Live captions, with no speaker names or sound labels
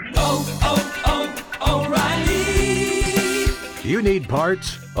O'Reilly. You need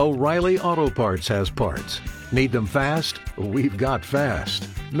parts? O'Reilly Auto Parts has parts. Need them fast? We've got fast.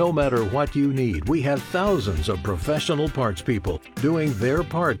 No matter what you need, we have thousands of professional parts people doing their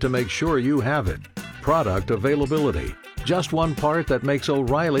part to make sure you have it. Product availability. Just one part that makes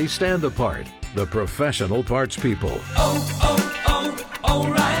O'Reilly stand apart. The professional parts people.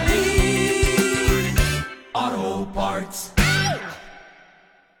 O'Reilly Auto Parts.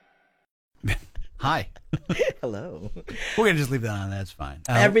 Hi. Hello. We're going to just leave that on. That's fine.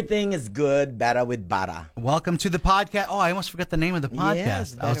 Everything is good, better with Bara. Welcome to the podcast. Oh, I almost forgot the name of the podcast.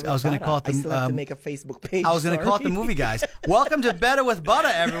 Yes, I was going to call it the. I still have to make a Facebook page. I was going to call it the Movie Guys. Welcome to Better with Butter,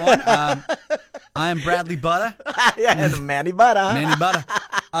 everyone. I'm Bradley Butter. Yeah, and Manny Bara. Manny Butter.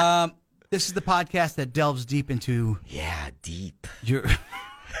 This is the podcast that delves deep into. Yeah, deep. Your.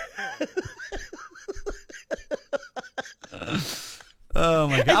 Oh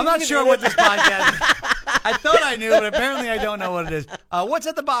my God! I'm not sure what this podcast is. I thought I knew, but apparently I don't know what it is. What's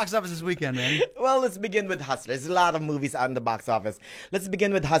at the box office this weekend, man? Well, let's begin with Hustlers. There's a lot of movies out in the box office. Let's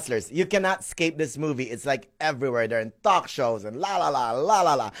begin with Hustlers. You cannot escape this movie. It's like everywhere. They're in talk shows and la la la la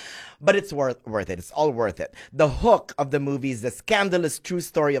la la. But it's worth it. It's all worth it. The hook of the movie is the scandalous true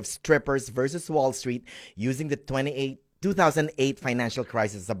story of strippers versus Wall Street using the 2008 financial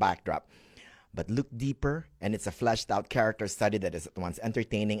crisis as a backdrop. But look deeper, and it's a fleshed-out character study that is at once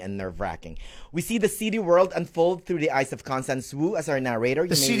entertaining and nerve-wracking. We see the seedy world unfold through the eyes of Constance Wu as our narrator.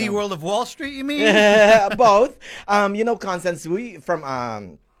 The seedy world of Wall Street, you mean? Both. You know Constance Wu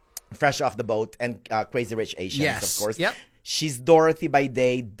from Fresh Off the Boat and Crazy Rich Asians, Yes. of course. Yep. She's Dorothy by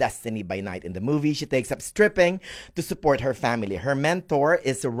day, Destiny by night. In the movie, she takes up stripping to support her family. Her mentor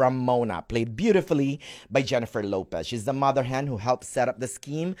is Ramona, played beautifully by Jennifer Lopez. She's the mother hen who helped set up the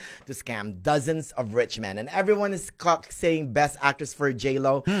scheme to scam dozens of rich men. And everyone is saying best actress for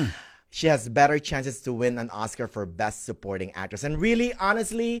J-Lo. She has better chances to win an Oscar for Best Supporting Actress. And really,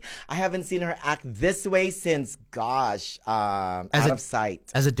 honestly, I haven't seen her act this way since, Out of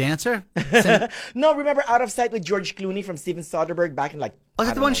Sight. As a dancer? No, remember Out of Sight with George Clooney from Steven Soderbergh back in like, Was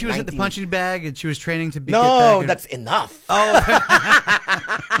it the one she was at the punching bag and she was training to be? No, that's Enough. Oh.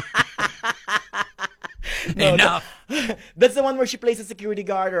 Enough. That's the one where she plays a security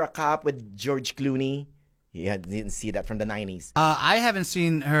guard or a cop with George Clooney. Yeah, didn't see that from the 90s. I haven't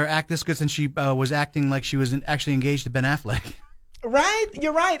seen her act this good since she was acting like she was actually engaged to Ben Affleck. Right,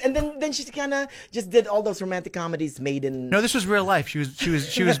 you're right. And then she kind of just did all those romantic comedies made in. No, this was real life. She was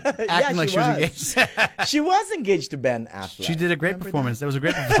acting like she was engaged. She was engaged to Ben Affleck. She did a great performance. That was a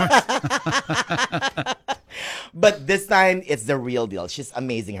great performance. But this time, it's the real deal. She's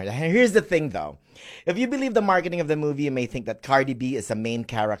amazing. Here's the thing, though. If you believe the marketing of the movie, you may think that Cardi B is a main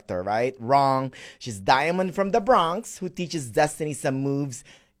character, right? Wrong. She's Diamond from the Bronx who teaches Destiny some moves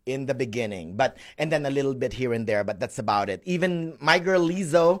in the beginning, and then a little bit here and there, but that's about it. Even my girl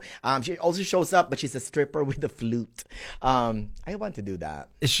Lizzo, she also shows up, but she's a stripper with a flute. I want to do that.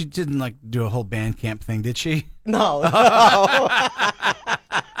 She didn't like do a whole band camp thing, did she? No.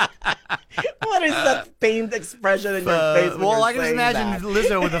 What is that pained expression in your face? Well, I can just imagine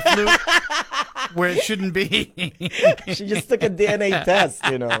Lizzo with a flute where it shouldn't be. She just took a DNA test,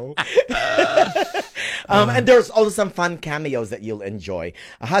 you know. And there's also some fun cameos that you'll enjoy.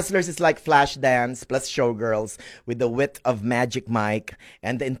 Hustlers is like Flashdance plus Showgirls with the wit of Magic Mike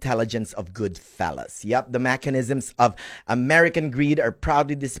and the intelligence of Goodfellas. Yep, the mechanisms of American greed are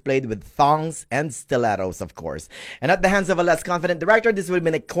proudly displayed with thongs and stilettos, of course. And at the hands of a less confident director, this would have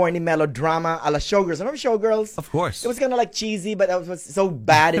been a corny melodrama a la Showgirls. Remember Showgirls? Of course. It was kind of like cheesy, but it was so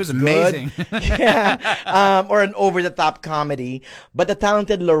bad. It was it's amazing. Good. Yeah. Or an over-the-top comedy. But the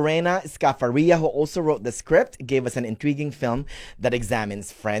talented Lorena Scafaria, who also wrote the script, gave us an intriguing film that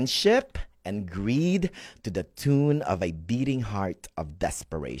examines friendship and greed to the tune of a beating heart of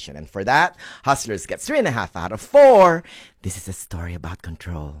desperation. And for that, Hustlers gets 3.5 out of 4. This is a story about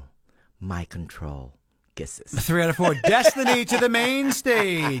control. My control. Kisses. 3 out of 4. Destiny to the main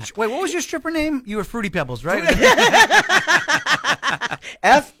stage. Wait, what was your stripper name? You were Fruity Pebbles, right?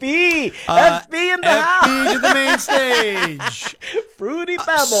 FP! FP in the house! FP to the main stage. Fruity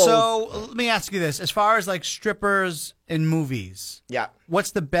Pebbles. So let me ask you this. As far as like strippers in movies, yeah,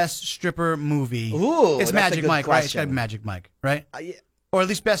 what's the best stripper movie? Ooh, it's Magic Mike, right? It's got to be Magic Mike, right? Yeah. Or at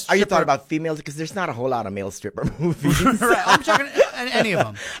least best stripper. Are you talking about females? Because there's not a whole lot of male stripper movies. Right, I'm talking any of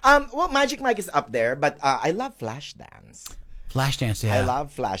them. Well, Magic Mike is up there, but I love Flashdance. Flashdance, yeah. I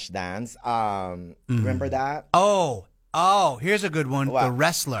love Flashdance. Remember that? Oh, here's a good one. What? The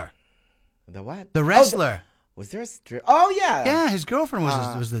Wrestler. The what? The Wrestler. Was there a strip? Oh yeah. Yeah, his girlfriend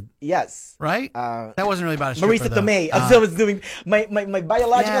was the Yes. right. That wasn't really about a stripper, Marisa though. Tomei. So I was doing my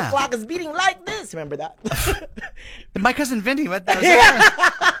biological Yeah. clock is beating like this. Remember that? My cousin Vinny. What's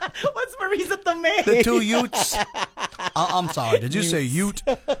Marisa Tomei? the two Utes? I'm sorry. Did you say Ute?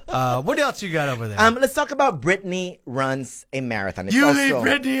 What else you got over there? Let's talk about Britney Runs a Marathon. It's you also, leave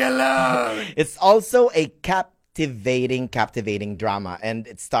Britney alone. It's also a captivating drama, and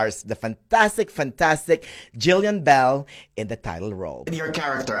it stars the fantastic Jillian Bell in the title role. Your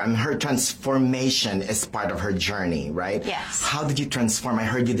character, her transformation is part of her journey, right? Yes. How did you transform? I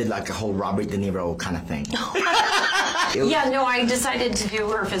heard you did like a whole Robert De Niro kind of thing. Yeah, no, I decided to do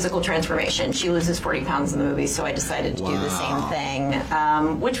her physical transformation. She loses 40 pounds in the movie, so I decided to do the same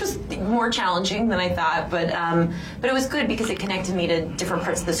thing, which was more challenging than I thought, but it was good because it connected me to different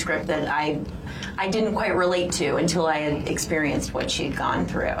parts of the script that I didn't quite relate to until I had experienced what she'd gone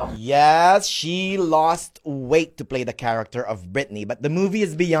through. Yes, she lost weight to play the character of Britney, but the movie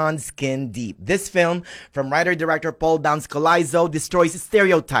is beyond skin deep. This film, from writer-director Paul Downs Colaizo, destroys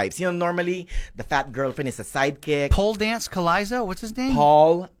stereotypes. You know, normally the fat girlfriend is a sidekick. Pole dance Colaizo? What's his name?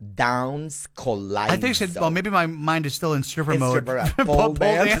 Paul Downs Colaizo. I think you said, well, maybe my mind is still in stripper In mode. stripper, pole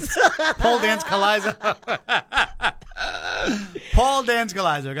dance. Pole dance Colaizo. Paul dance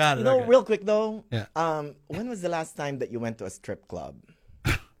Colaizo. Got it. You know, okay. real quick though, Yeah. when was the last time that you went to a strip club?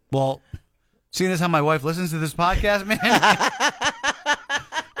 Well, seeing as how my wife listens to this podcast, man,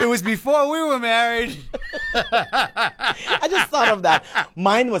 it was before we were married. I just thought of that.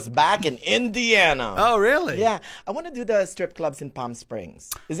 Mine was back in Indiana. Oh, really? Yeah, I want to do the strip clubs in Palm Springs.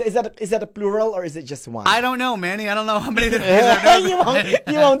 Is that a plural or is it just one? I don't know, Manny. I don't know how many there is.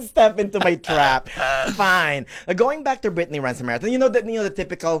 you won't step into my trap. Fine. Going back to Britney Runs a Marathon, you know the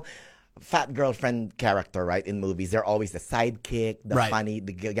typical fat girlfriend character, right? In movies, they're always the sidekick, the Right. funny.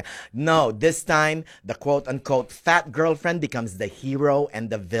 No, this time the quote unquote fat girlfriend becomes the hero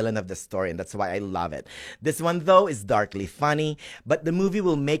and the villain of the story, and that's why I love it. This one though is darkly funny, but the movie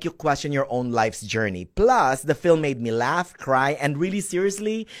will make you question your own life's journey. Plus, the film made me laugh, cry, and really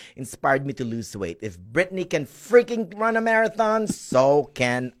seriously inspired me to lose weight. If Britney can freaking run a marathon, so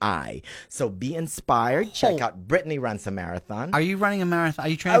can I. So be inspired. Check out Britney Runs a Marathon. Are you running a marathon? Are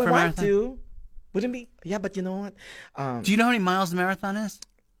you I training for a want marathon? to. Wouldn't be? Yeah, but you know what? Do you know how many miles the marathon is?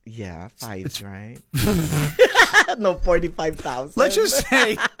 Yeah, 5, right? No, 45,000. Let's just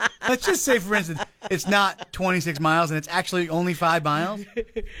say, for instance, it's not 26 miles and it's actually only 5 miles.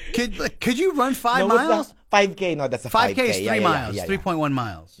 Could you run 5 No, what's miles? that? 5K. No, that's a 5K. 5K is 3 miles, Yeah. 3.1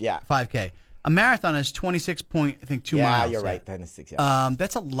 miles. Yeah. 5K. A marathon is 26 point, I think, 2 Yeah, miles. you're right. 26. Yeah.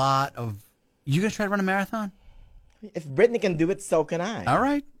 That's a lot of. You gonna try to run a marathon? If Britney can do it, so can I. All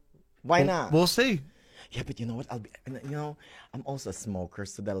right. Why not? We'll see. Yeah, but you know what? I'm also a smoker,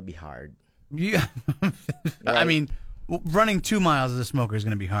 so that'll be hard. Yeah. I mean, running 2 miles as a smoker is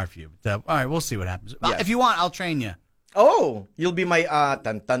going to be hard for you. But, all right, we'll see what happens. Yes. If you want, I'll train you. Oh, you'll be my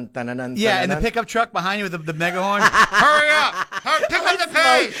tan tan tan tan. Yeah, in the pickup truck behind you with the mega horn. Hurry up! Pick up the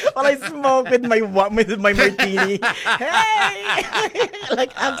pace! While I smoke with my martini. Hey!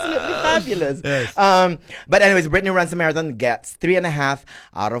 Like absolutely fabulous. Yes. But anyways, Britney Runs a Marathon gets 3.5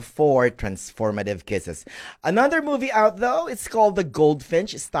 out of 4 transformative kisses. Another movie out though, it's called The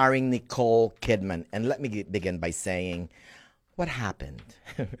Goldfinch, starring Nicole Kidman. And let me begin by saying, what happened?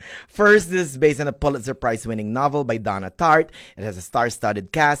 First, this is based on a Pulitzer Prize-winning novel by Donna Tartt. It has a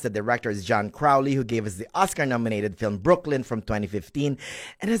star-studded cast. The director is John Crowley, who gave us the Oscar-nominated film Brooklyn from 2015,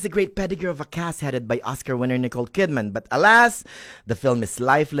 and has a great pedigree of a cast headed by Oscar winner Nicole Kidman. But alas, the film is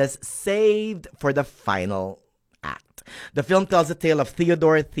lifeless, saved for the final act. The film tells the tale of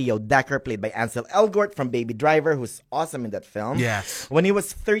Theodore Theo Decker, played by Ansel Elgort from Baby Driver, who's awesome in that film. Yes. When he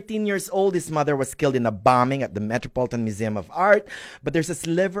was 13 years old, his mother was killed in a bombing at the Metropolitan Museum of Art, but there's a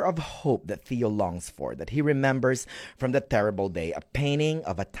sliver of hope that Theo longs for, that he remembers from the terrible day, a painting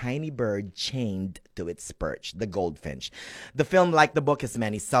of a tiny bird chained to its perch, the goldfinch. The film, like the book, has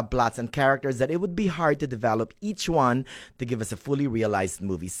many subplots and characters that it would be hard to develop each one to give us a fully realized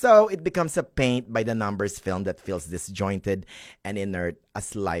movie. So it becomes a paint-by-the-numbers film that feels disjointed and inert,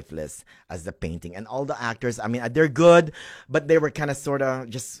 as lifeless as the painting. And all the actors, I mean, they're good, but they were kind of sort of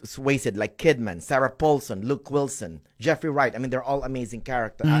just wasted, like Kidman, Sarah Paulson, Luke Wilson, Jeffrey Wright. I mean, they're all amazing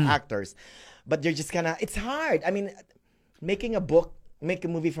actors, but they're just kind of, it's hard. I mean, make a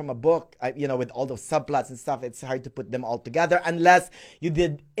movie from a book, with all those subplots and stuff, it's hard to put them all together unless you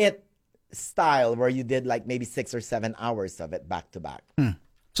did it style where you did like maybe 6 or 7 hours of it back to back.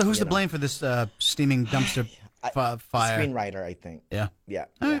 So who's to blame for this steaming dumpster fire? Screenwriter, I think. Yeah. Yeah.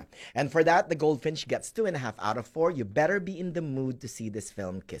 And for that, The Goldfinch gets 2.5 out of 4. You better be in the mood to see this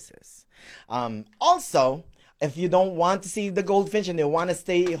film, Kisses. Also, if you don't want to see the goldfinch and you want to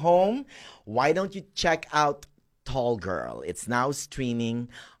stay home, why don't you check out Tall Girl? It's now streaming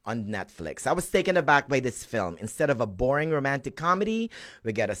on Netflix. I was taken aback by this film. Instead of a boring romantic comedy,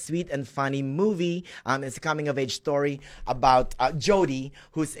 we get a sweet and funny movie. It's a coming-of-age story about Jodie,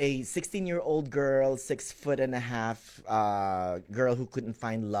 who's a 16-year-old girl, 6'1.5" girl who couldn't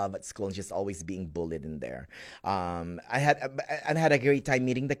find love at school and just always being bullied in there. I had a great time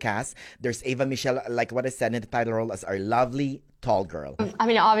meeting the cast. There's Ava Michelle, like what I said, in the title role as our lovely Tall Girl. I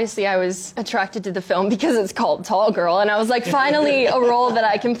mean, obviously I was attracted to the film because it's called Tall Girl, and I was like, finally a role that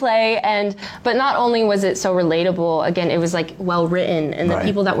I can play. But not only was it so relatable, again, it was like well written, and the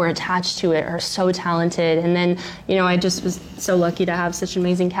people that were attached to it are so talented. And then, you know, I just was so lucky to have such an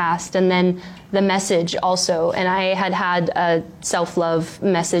amazing cast. And then the message also, and I had a self-love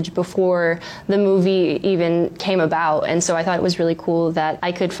message before the movie even came about, and so I thought it was really cool that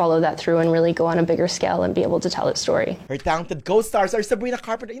I could follow that through and really go on a bigger scale and be able to tell its story. Her talented co-stars are Sabrina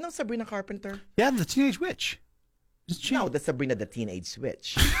Carpenter. You know Sabrina Carpenter? Yeah, the Teenage Witch. No, that's Sabrina the Teenage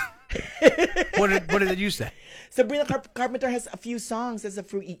Witch. What did you say? Sabrina Carpenter has a few songs. There's a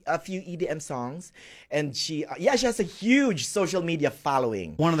few EDM songs, and she has a huge social media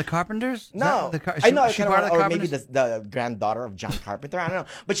following. One of the Carpenters? No, Is I know, she kind part of, of the or maybe Carpenters? the granddaughter of John Carpenter. I don't know,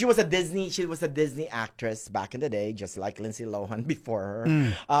 but she was a Disney actress back in the day, just like Lindsay Lohan before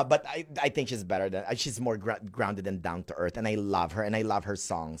her. But I think she's better than she's more grounded and down to earth, and I love her, and I love her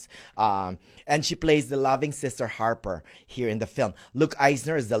songs. And she plays the loving sister Harper here in the film. Luke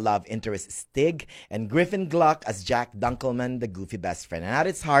Eisner is the love interest Stig, and Griffin Gluck as Jack Dunkelman, the goofy best friend. And at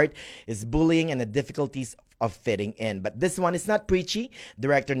its heart is bullying and the difficulties of fitting in. But this one is not preachy.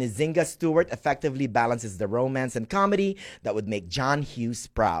 Director Nzinga Stewart effectively balances the romance and comedy that would make John Hughes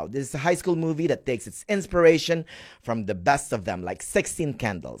proud. This is a high school movie that takes its inspiration from the best of them, like 16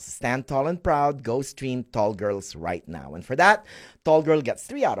 Candles. Stand tall and proud. Go stream Tall Girls right now. And for that, Tall Girl gets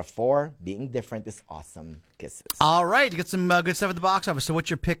 3 out of 4. Being different is awesome. Kisses. All right, you got some good stuff at the box office. So what's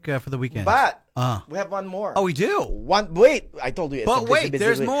your pick for the weekend? But we have one more. Oh, we do? Wait, I told you. It's But a busy, wait, busy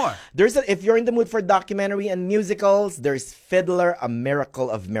there's week. more. If you're in the mood for documentary and musicals, there's Fiddler, A Miracle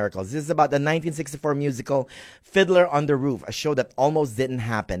of Miracles. This is about the 1964 musical Fiddler on the Roof, a show that almost didn't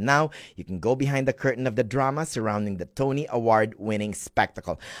happen. Now you can go behind the curtain of the drama surrounding the Tony Award-winning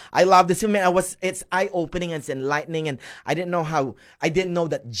spectacle. I love this film. It's eye-opening and it's enlightening, and I didn't know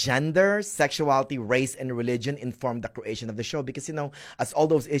that gender, sexuality, race, and religion informed the creation of the show, because as all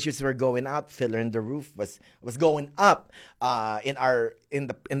those issues were going up, Fiddler on the Roof was going up in our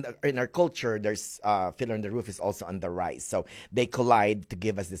culture. There's Fiddler on the Roof is also on the rise, so they collide to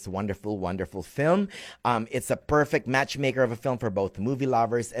give us this wonderful, wonderful film. It's a perfect matchmaker of a film for both movie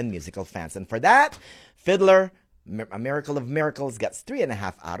lovers and musical fans, and for that, Fiddler, A Miracle of Miracles gets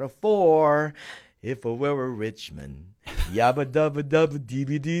 3.5 out of 4. If I were a rich man, yabba dabba dabba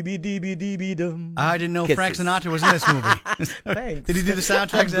deeby deeby deeby deeby dum. I didn't know Kisses. Frank Sinatra was in this movie. Thanks. Did he do the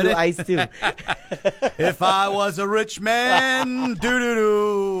soundtrack? Blue Eyes too. If I was a rich man,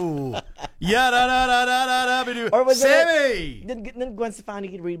 doo-doo-doo. Ya-da-da-da-da-da-da-doo. Or was Sammy! Then Gwen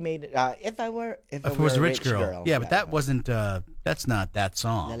Stefani remade If I Were a rich girl. Yeah, but that wasn't, that's not that La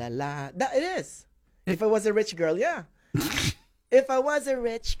song. la la. It is. If I was a rich girl, yeah. If I was a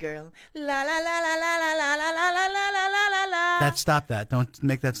rich girl, la la la la la la la la la la la la la la. Stop that. Don't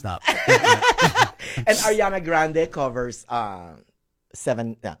make that stop. And Ariana Grande covers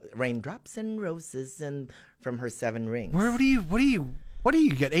Raindrops and Roses and from her 7 Rings. What do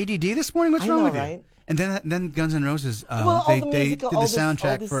you get? ADD this morning? What's I wrong know, with you? right? And then Guns N' Roses, Well, they did the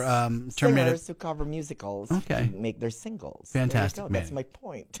soundtrack for Terminator. Singers who cover musicals Okay. make their singles. Fantastic, There you go. That's Manny. my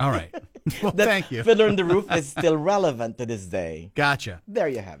point. All right. Well, That thank you. Fiddler on the Roof is still relevant to this day. Gotcha. There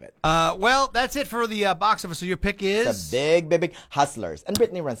you have it. Well, that's it for the box office. So your pick is? It's a big, big, big Hustlers. And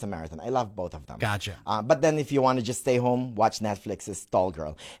Brittany Runs a Marathon. I love both of them. Gotcha. But then if you want to just stay home, watch Netflix's Tall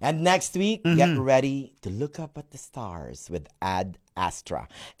Girl. And next week, Mm-hmm. get ready to look up at the stars with Ad Astra.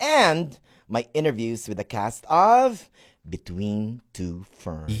 And my interviews with the cast of Between Two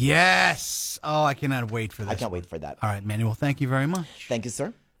Ferns. Yes. Oh, I cannot wait for this. I can't wait for that. All right, Manny. Well, thank you very much. Thank you,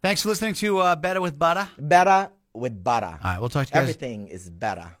 sir. Thanks for listening to Better with Butter. Better with butter. All right, we'll talk to you guys. Everything is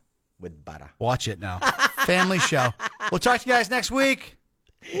better with butter. Watch it now. Family show. We'll talk to you guys next week.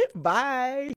 Bye.